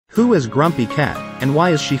Who is Grumpy Cat, and why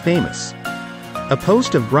is she famous? A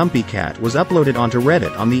post of Grumpy Cat was uploaded onto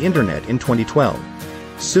Reddit on the internet in 2012.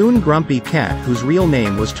 Soon Grumpy Cat, whose real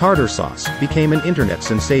name was Tardar Sauce, became an internet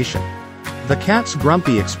sensation. The cat's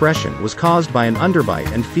grumpy expression was caused by an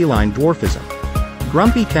underbite and feline dwarfism.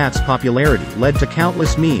 Grumpy Cat's popularity led to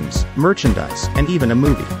countless memes, merchandise, and even a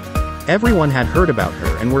movie. Everyone had heard about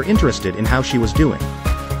her and were interested in how she was doing.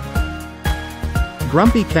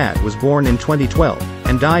 Grumpy Cat was born in 2012,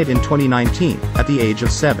 and died in 2019, at the age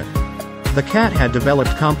of 7. The cat had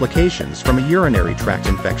developed complications from a urinary tract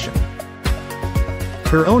infection.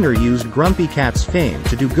 Her owner used Grumpy Cat's fame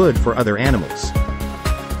to do good for other animals.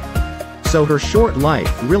 So her short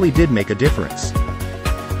life really did make a difference.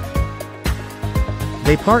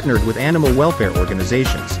 They partnered with animal welfare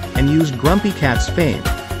organizations, and used Grumpy Cat's fame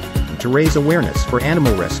to raise awareness for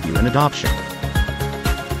animal rescue and adoption.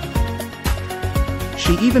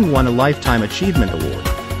 She even won a Lifetime Achievement Award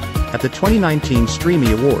at the 2019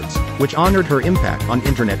 Streamy Awards, which honored her impact on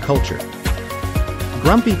internet culture.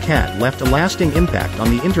 Grumpy Cat left a lasting impact on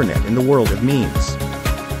the internet in the world of memes.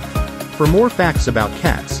 For more facts about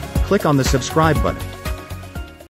cats, click on the subscribe button.